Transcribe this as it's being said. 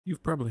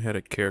You've probably had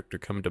a character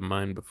come to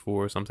mind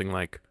before, something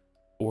like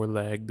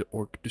Orlag the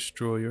Orc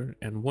Destroyer,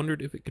 and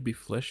wondered if it could be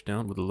fleshed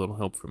out with a little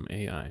help from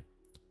AI,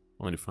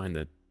 only to find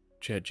that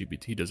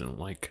ChatGPT doesn't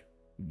like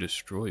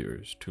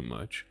destroyers too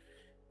much,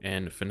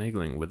 and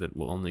finagling with it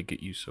will only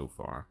get you so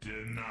far.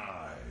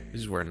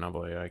 This is where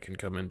novel AI can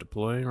come into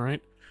play,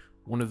 right?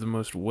 One of the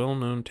most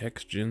well-known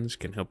text gens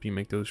can help you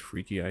make those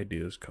freaky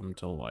ideas come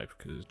to life,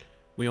 because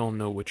we all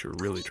know what you're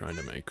really trying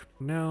to make.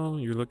 Now,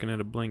 you're looking at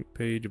a blank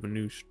page of a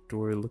new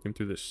story, looking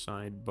through the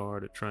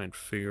sidebar to try and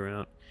figure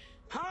out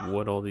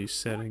what all these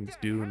settings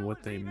do and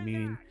what they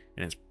mean,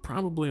 and it's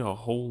probably a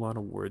whole lot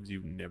of words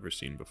you've never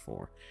seen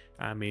before.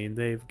 I mean,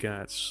 they've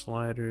got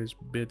sliders,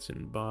 bits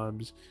and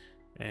bobs,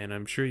 and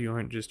I'm sure you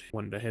aren't just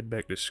wanting to head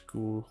back to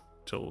school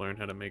to learn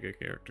how to make a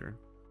character.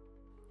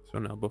 So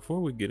now,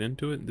 before we get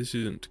into it, this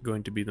isn't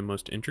going to be the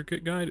most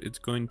intricate guide, it's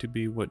going to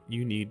be what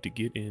you need to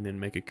get in and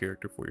make a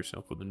character for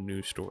yourself with a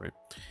new story.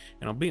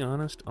 And I'll be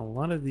honest, a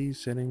lot of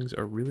these settings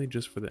are really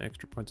just for the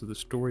extra parts of the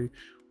story,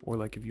 or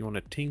like if you want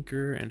to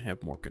tinker and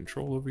have more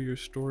control over your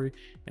story,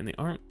 and they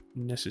aren't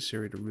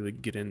necessary to really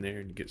get in there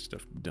and get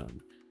stuff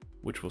done,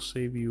 which will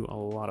save you a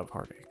lot of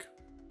heartache.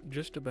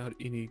 Just about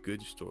any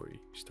good story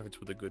starts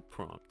with a good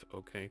prompt,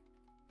 okay?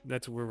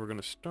 That's where we're going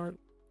to start,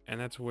 and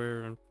that's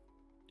where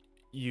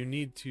you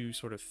need to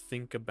sort of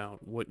think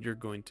about what you're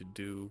going to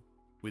do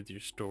with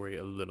your story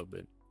a little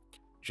bit.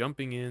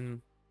 Jumping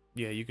in,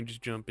 yeah, you can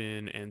just jump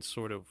in and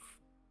sort of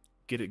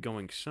get it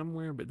going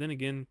somewhere, but then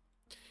again,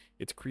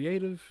 it's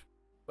creative,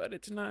 but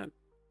it's not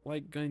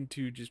like going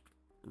to just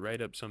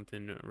write up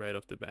something right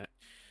off the bat.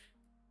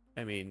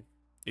 I mean,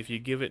 if you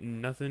give it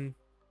nothing,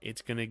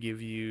 it's gonna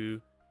give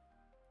you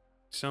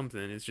something.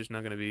 It's just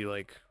not gonna be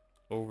like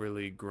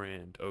overly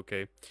grand,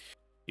 okay?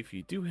 If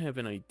you do have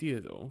an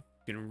idea though,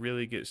 you can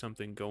really get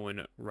something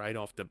going right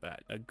off the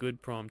bat. A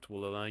good prompt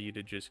will allow you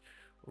to just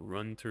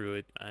run through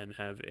it and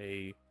have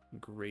a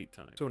great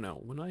time. So now,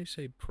 when I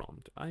say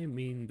prompt, I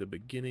mean the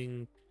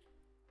beginning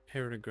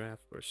paragraph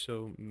or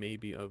so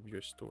maybe of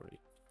your story.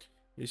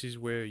 This is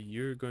where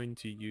you're going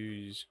to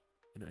use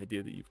an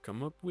idea that you've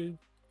come up with,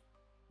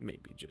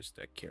 maybe just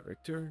a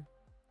character,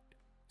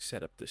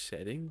 set up the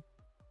setting,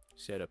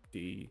 set up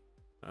the,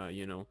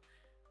 you know,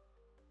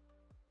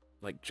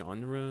 like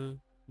genre.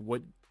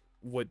 What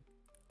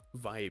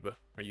vibe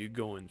are you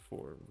going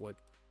for? What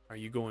are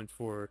you going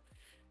for?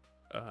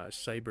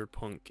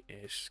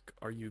 Cyberpunk-esque?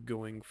 Are you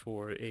going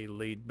for a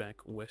laid-back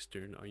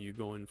western? Are you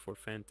going for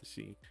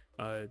fantasy?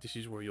 This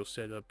is where you'll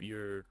set up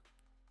your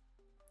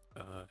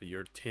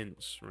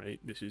tints, right?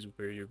 This is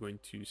where you're going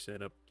to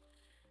set up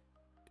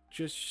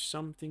just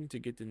something to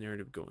get the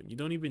narrative going. You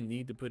don't even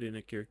need to put in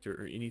a character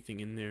or anything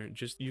in there.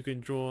 Just you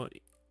can draw,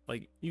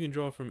 like you can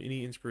draw from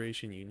any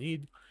inspiration you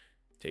need.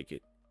 Take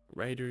it,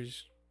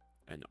 writers,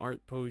 an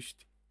art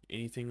post,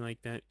 anything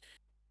like that.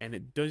 And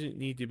it doesn't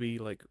need to be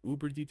like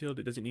uber detailed.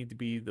 It doesn't need to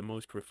be the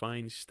most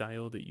refined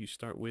style that you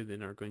start with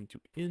and are going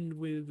to end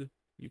with.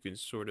 You can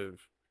sort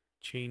of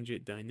change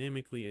it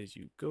dynamically as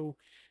you go,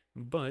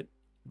 but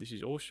this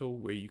is also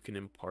where you can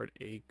impart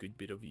a good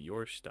bit of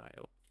your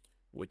style,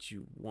 what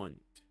you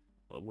want,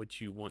 what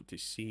you want to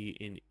see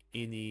in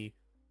any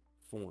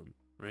form,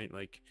 right?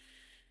 Like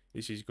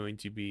this is going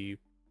to be,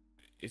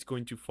 it's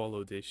going to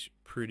follow this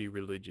pretty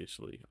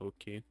religiously,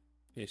 okay?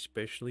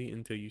 Especially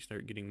until you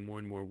start getting more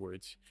and more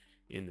words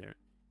in there.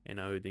 And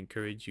I would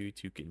encourage you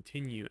to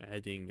continue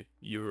adding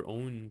your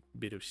own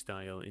bit of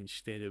style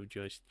instead of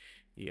just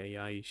the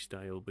AI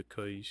style,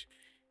 because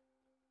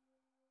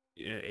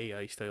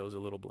AI style is a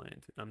little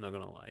bland. I'm not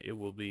gonna lie. It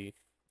will be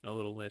a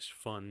little less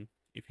fun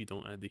if you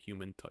don't add the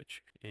human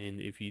touch. And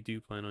if you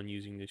do plan on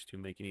using this to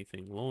make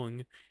anything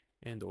long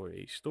and or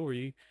a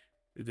story,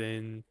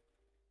 then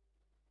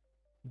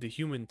the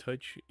human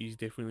touch is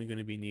definitely going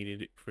to be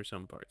needed for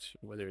some parts,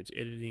 whether it's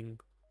editing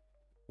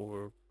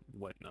or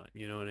whatnot.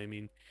 You know what I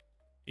mean?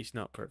 It's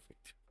not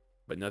perfect,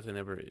 but nothing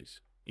ever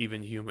is.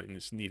 Even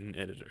humans need an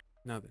editor.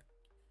 Now then,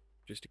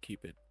 just to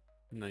keep it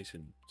nice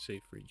and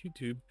safe for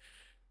YouTube,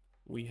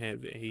 we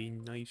have a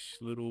nice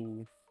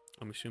little,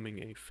 I'm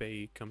assuming a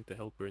fae come to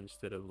help her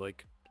instead of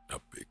like A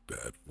big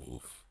bad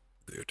wolf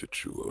there to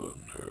chew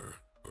on her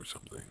or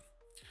something.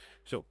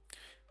 so.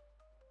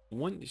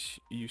 Once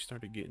you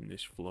started getting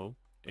this flow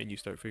and you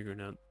start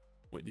figuring out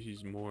what this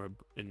is more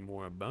and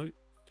more about,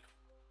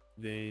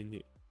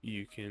 then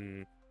you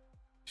can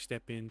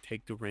step in,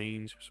 take the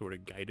reins, sort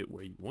of guide it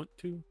where you want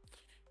to.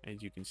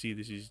 As you can see,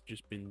 this has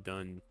just been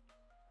done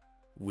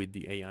with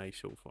the AI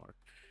so far.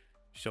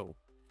 So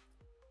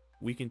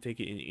we can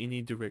take it in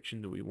any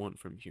direction that we want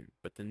from here.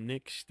 But the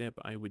next step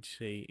I would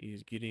say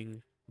is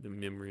getting the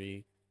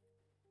memory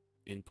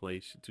in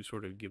place to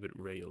sort of give it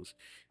rails,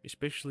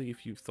 especially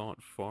if you've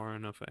thought far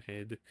enough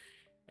ahead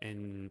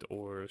and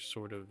or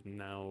sort of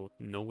now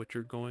know what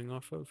you're going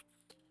off of.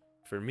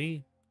 For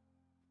me,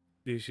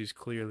 this is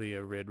clearly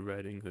a Red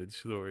Riding Hood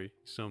story,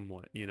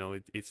 somewhat. You know,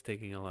 it's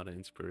taking a lot of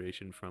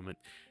inspiration from it.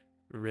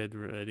 Red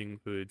Riding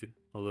Hood,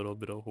 a little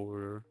bit of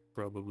horror,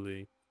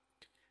 probably,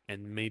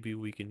 and maybe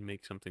we can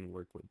make something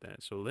work with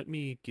that. So let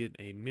me get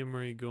a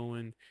memory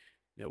going,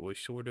 that will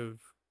sort of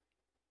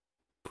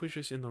push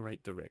us in the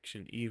right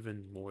direction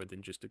even more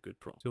than just a good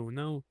prompt. So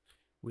now,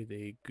 with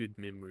a good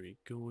memory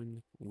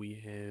going, we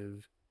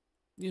have,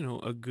 you know,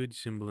 a good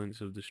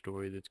semblance of the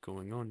story that's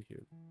going on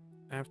here.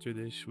 After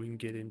this, we can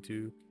get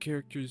into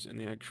characters and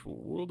the actual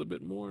world a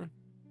bit more.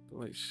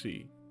 Let's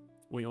see.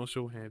 We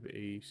also have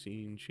a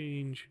scene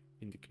change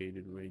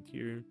indicated right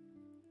here,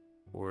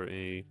 or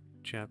a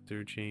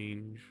chapter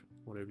change,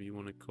 whatever you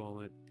want to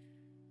call it.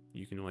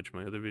 You can watch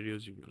my other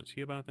videos if you want to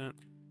see about that.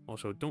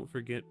 Also, don't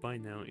forget by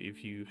now,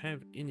 if you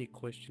have any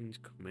questions,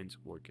 comments,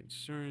 or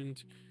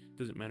concerns,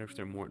 doesn't matter if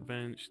they're more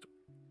advanced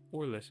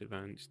or less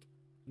advanced,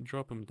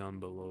 drop them down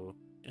below,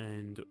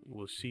 and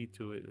we'll see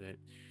to it that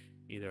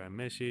either I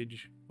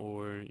message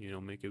or, you know,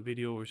 make a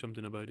video or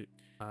something about it.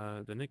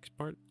 The next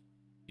part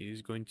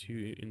is going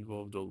to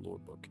involve the lore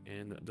book,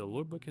 and the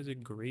lore book has a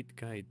great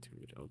guide to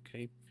it,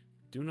 okay?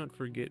 Do not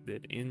forget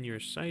that in your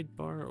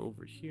sidebar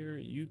over here,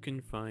 you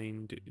can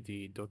find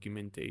the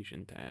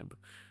documentation tab,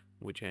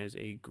 which has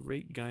a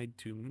great guide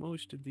to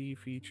most of the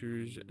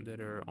features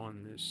that are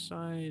on this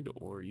side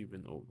or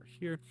even over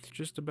here.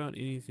 Just about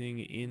anything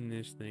in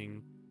this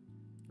thing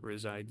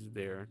resides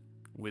there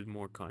with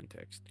more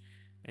context.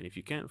 And if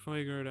you can't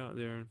figure it out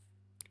there,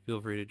 feel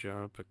free to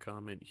drop a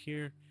comment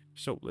here.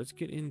 So let's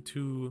get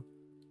into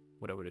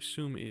what I would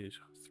assume is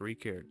 3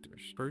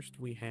 characters. First,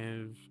 we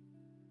have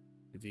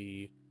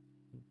the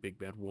big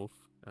bad wolf,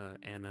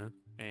 Anna,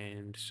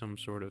 and some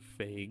sort of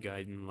fey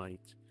guiding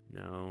light.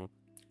 Now,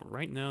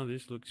 right now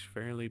this looks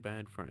fairly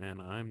bad for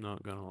Anna. I'm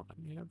not gonna lie.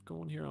 Yeah,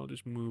 going here, I'll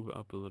just move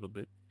up a little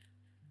bit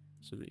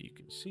so that you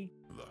can see.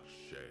 The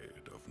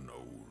shed of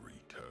no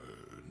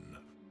return.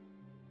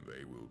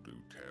 They will do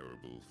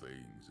terrible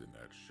things in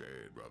that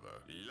shed,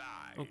 brother.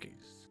 Lies. Okay,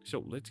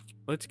 so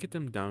let's get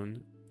them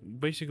down.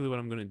 Basically, what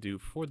I'm gonna do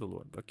for the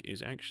lore book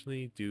is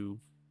actually do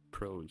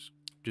prose,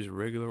 just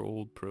regular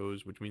old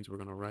prose, which means we're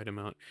gonna write them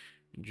out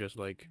just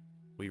like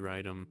we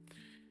write them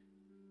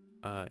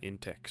in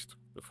text.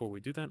 Before we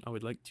do that, I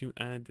would like to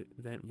add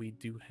that we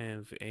do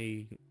have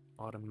a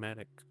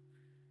automatic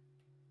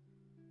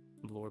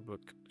lore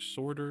book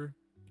sorter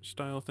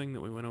style thing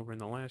that we went over in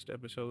the last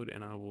episode,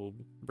 and I will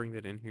bring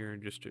that in here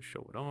just to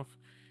show it off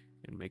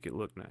and make it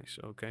look nice,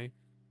 okay?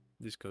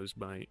 This goes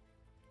by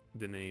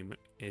the name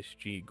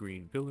SG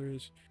Green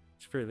Pillars.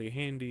 It's fairly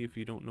handy if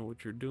you don't know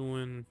what you're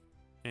doing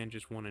and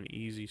just want an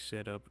easy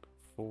setup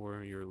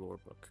for your lore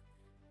book.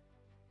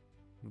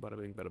 Bada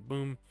bing, bada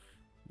boom.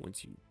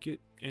 Once you get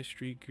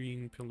SG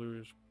Green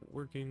Pillars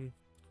working,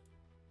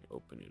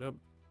 open it up,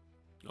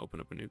 open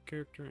up a new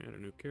character, add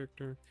a new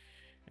character,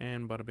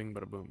 and bada bing,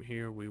 bada boom.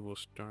 Here we will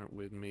start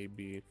with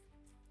maybe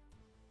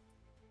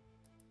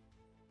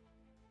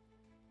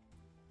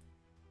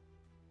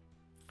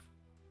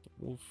the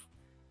wolf.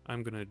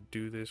 I'm gonna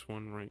do this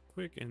one right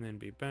quick and then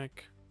be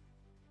back,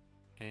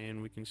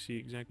 and we can see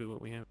exactly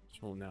what we have.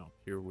 So now,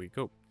 here we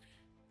go.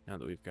 Now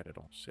that we've got it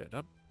all set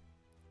up,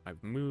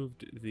 I've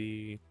moved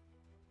the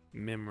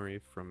memory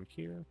from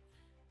here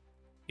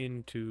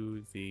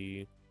into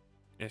the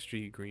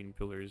SG Green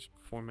Pillars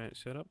format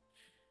setup,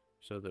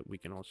 so that we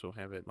can also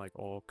have it like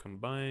all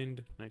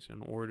combined, nice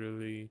and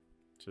orderly,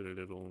 so that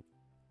it'll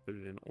put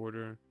it in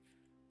order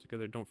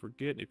together. Don't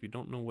forget, if you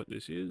don't know what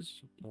this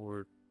is,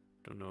 or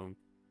don't know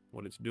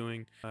what it's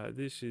doing,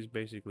 this is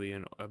basically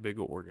a big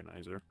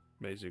organizer,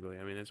 basically.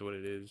 I mean, that's what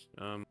it is.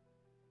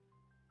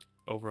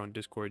 Over on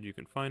Discord you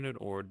can find it,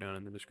 or down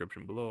in the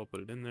description below, I'll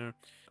put it in there.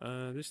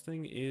 This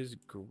thing is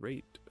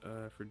great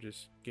for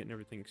just getting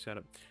everything set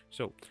up.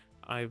 So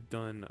I've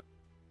done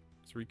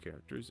 3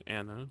 characters.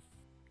 Anna,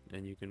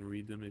 and you can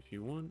read them if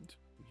you want.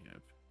 We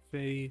have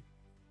Faye,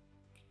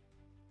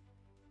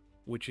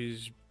 which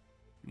is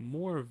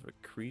more of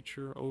a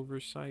creature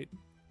oversight.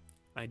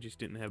 I just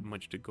didn't have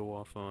much to go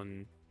off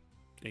on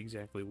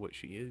exactly what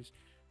she is.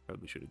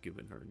 Probably should have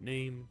given her a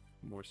name,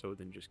 more so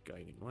than just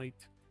guiding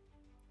light.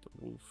 The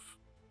wolf,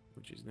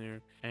 which is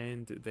there.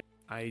 And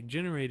I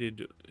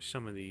generated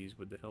some of these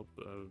with the help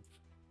of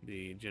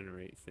the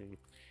generate thing,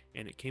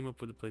 and it came up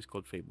with a place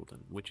called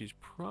Fableton, which is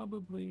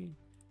probably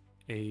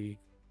a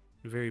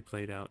very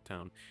played out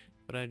town.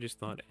 But I just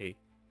thought, hey,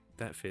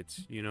 that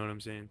fits, you know what I'm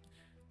saying?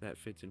 That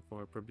fits, and for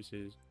our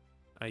purposes,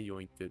 I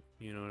yoinked it,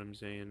 you know what I'm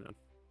saying?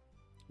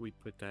 We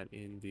put that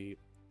in the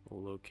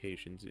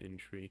locations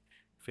entry.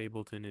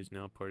 Fableton is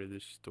now part of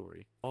this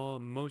story.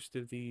 Most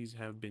of these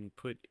have been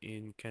put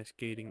in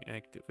cascading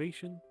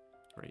activation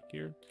right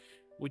here,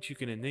 which you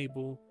can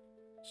enable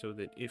so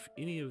that if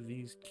any of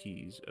these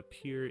keys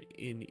appear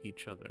in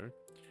each other,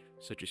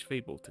 such as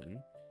Fableton,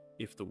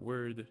 if the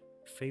word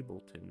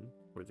Fableton,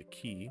 or the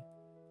key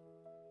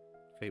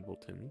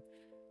Fableton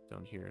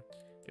down here,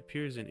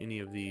 appears in any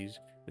of these,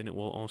 then it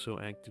will also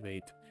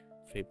activate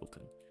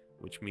Fableton,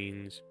 which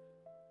means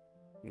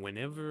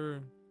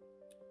whenever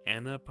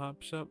Anna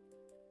pops up,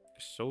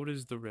 so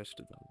does the rest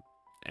of them.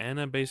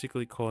 Anna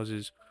basically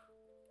causes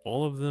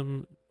all of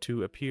them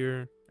to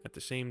appear at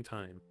the same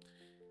time,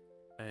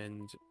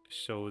 and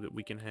so that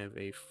we can have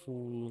a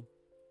full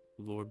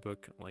lore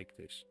book like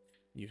this.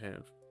 You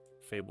have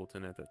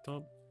Fableton at the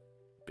top,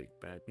 Big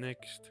Bad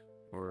next,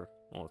 or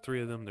all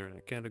three of them, they're in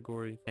a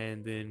category,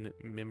 and then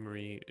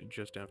memory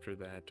just after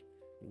that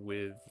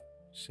with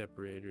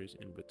separators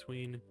in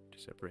between to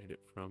separate it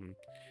from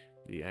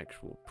the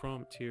actual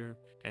prompt here,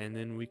 and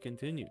then we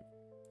continue.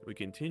 We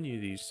continue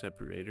these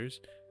separators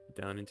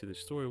down into the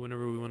story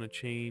whenever we want to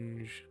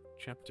change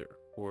chapter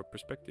or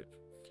perspective,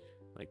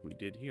 like we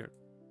did here.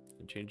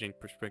 And changing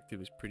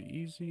perspective is pretty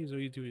easy, as all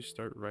you do is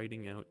start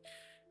writing out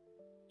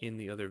in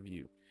the other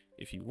view.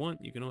 If you want,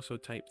 you can also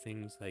type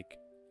things like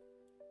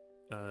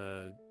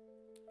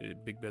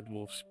Big Bad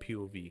Wolf's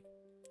POV,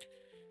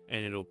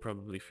 and it'll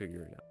probably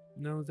figure it out.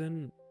 Now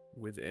then,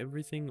 with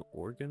everything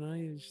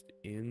organized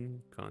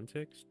in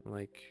context,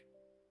 like,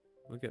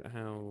 look at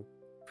how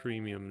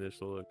premium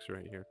this looks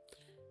right here.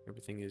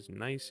 Everything is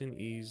nice and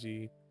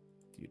easy.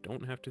 You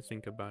don't have to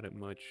think about it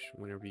much.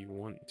 Whenever you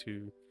want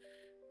to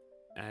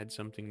add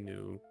something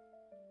new,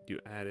 you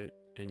add it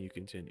and you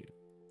continue.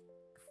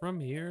 From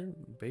here,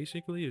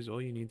 basically, is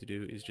all you need to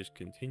do is just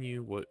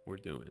continue what we're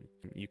doing.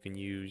 You can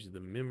use the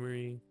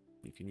memory,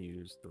 you can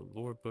use the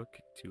lore book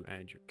to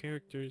add your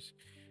characters,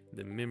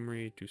 the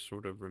memory to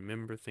sort of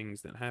remember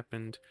things that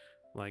happened.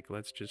 Like,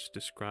 let's just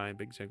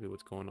describe exactly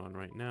what's going on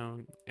right now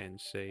and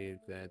say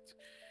that,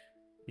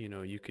 you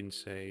know, you can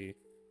say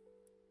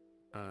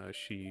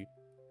she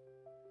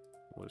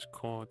was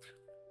caught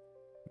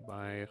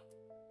by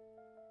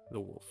the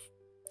wolf,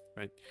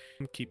 right?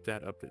 Keep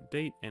that up to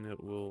date, and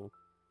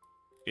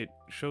it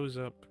shows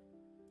up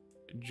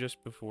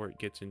just before it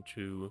gets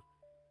into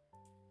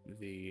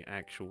the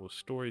actual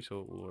story,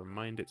 so it will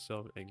remind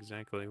itself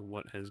exactly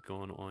what has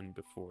gone on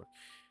before.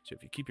 So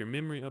if you keep your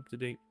memory up to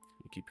date,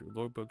 you keep your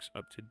lore books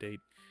up to date,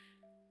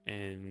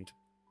 and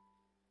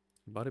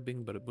bada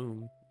bing bada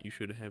boom, you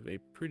should have a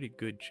pretty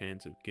good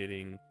chance of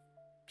getting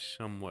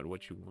somewhat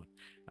what you want.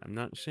 I'm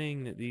not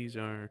saying that these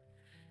are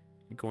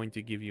going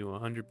to give you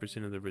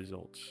 100% of the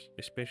results,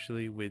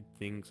 especially with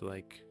things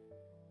like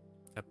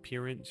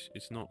appearance.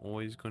 It's not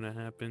always going to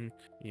happen,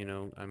 you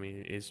know. I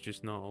mean, it's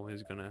just not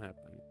always going to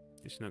happen.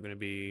 It's not going to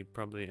be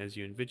probably as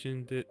you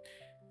envisioned it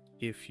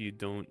if you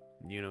don't,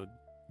 you know,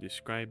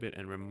 describe it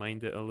and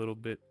remind it a little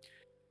bit.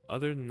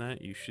 Other than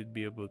that, you should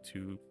be able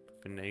to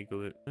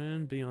finagle it.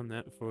 And beyond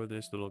that, for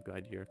this little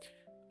guide here,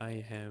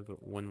 I have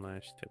one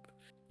last tip.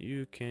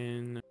 You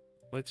can,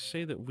 let's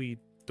say that we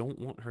don't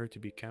want her to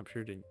be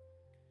captured and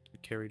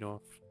carried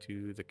off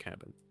to the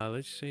cabin.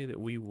 Let's say that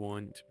we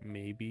want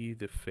maybe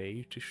the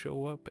Fae to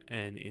show up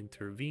and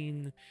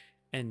intervene,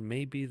 and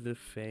maybe the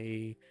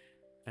Fae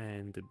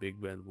and the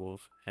Big Bad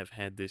Wolf have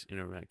had this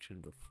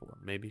interaction before.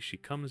 Maybe she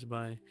comes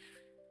by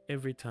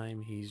every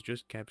time he's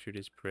just captured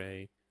his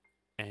prey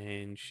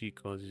and she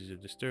causes a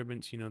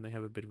disturbance. You know, they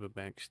have a bit of a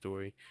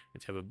backstory.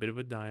 Let's have a bit of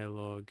a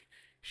dialogue.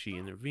 She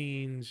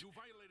intervenes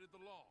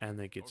and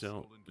that gets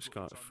out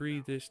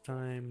scot-free this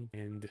time,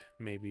 and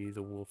maybe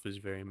the wolf is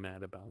very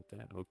mad about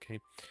that. Okay,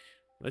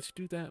 let's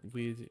do that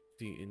with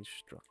the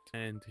instruct,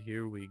 and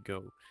here we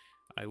go.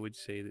 I would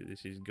say that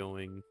this is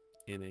going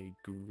in a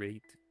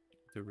great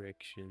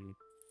direction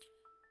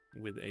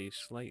with a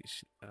slight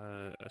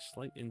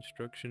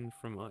instruction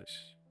from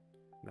us.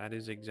 That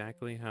is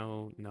exactly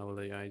how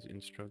NowAI's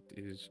instruct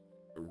is.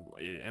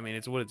 I mean,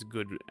 it's what it's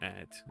good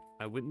at.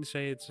 I wouldn't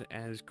say it's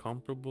as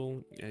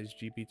comparable as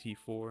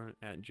GPT-4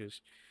 at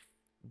just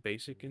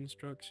basic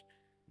instructs,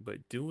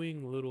 but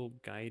doing little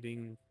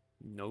guiding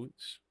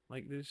notes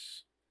like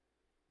this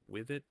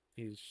with it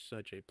is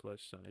such a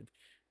plus side.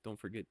 Don't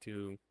forget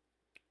to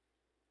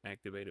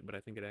activate it, but I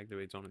think it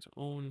activates on its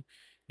own.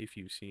 If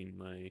you've seen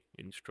my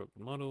instruct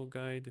model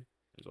guide,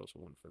 there's also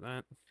one for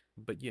that.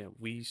 But yeah,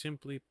 we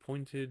simply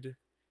pointed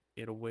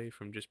it away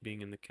from just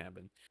being in the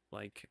cabin.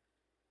 Like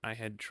I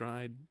had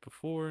tried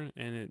before,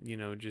 and it, you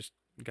know, just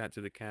got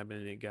to the cabin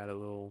and it got a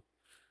little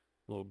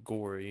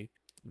gory.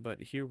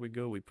 But here we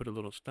go, we put a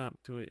little stop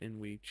to it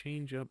and we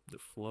change up the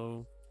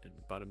flow, and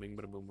bada bing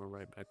bada boom, we're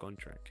right back on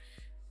track.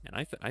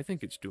 And I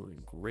think it's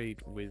doing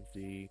great with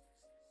the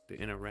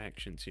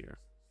interactions here.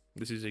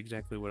 This is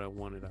exactly what I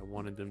wanted. I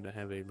wanted them to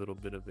have a little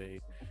bit of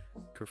a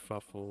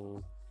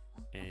kerfuffle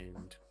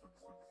and,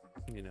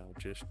 you know,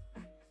 just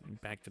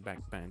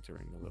back-to-back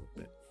bantering a little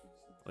bit.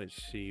 Let's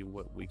see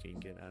what we can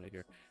get out of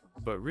here.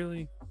 But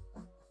really,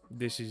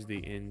 this is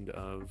the end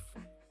of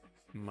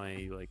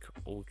my like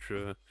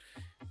ultra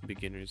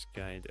beginner's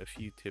guide. A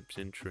few tips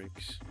and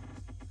tricks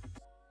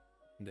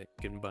that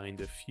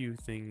combined a few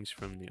things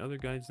from the other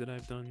guides that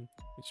I've done.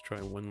 Let's try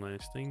one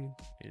last thing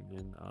and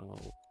then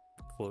I'll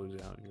close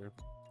out here.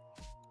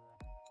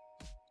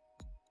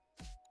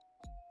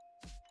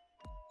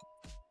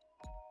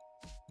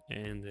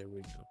 And there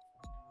we go.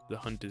 The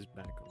hunt is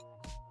back on.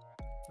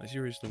 I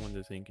seriously want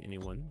to thank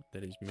anyone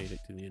that has made it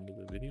to the end of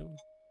the video.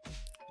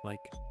 Like,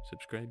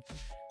 subscribe,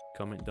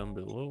 comment down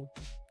below,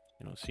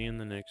 and I'll see you in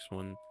the next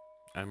one.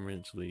 I'm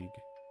Rinse League,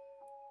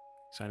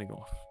 signing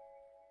off.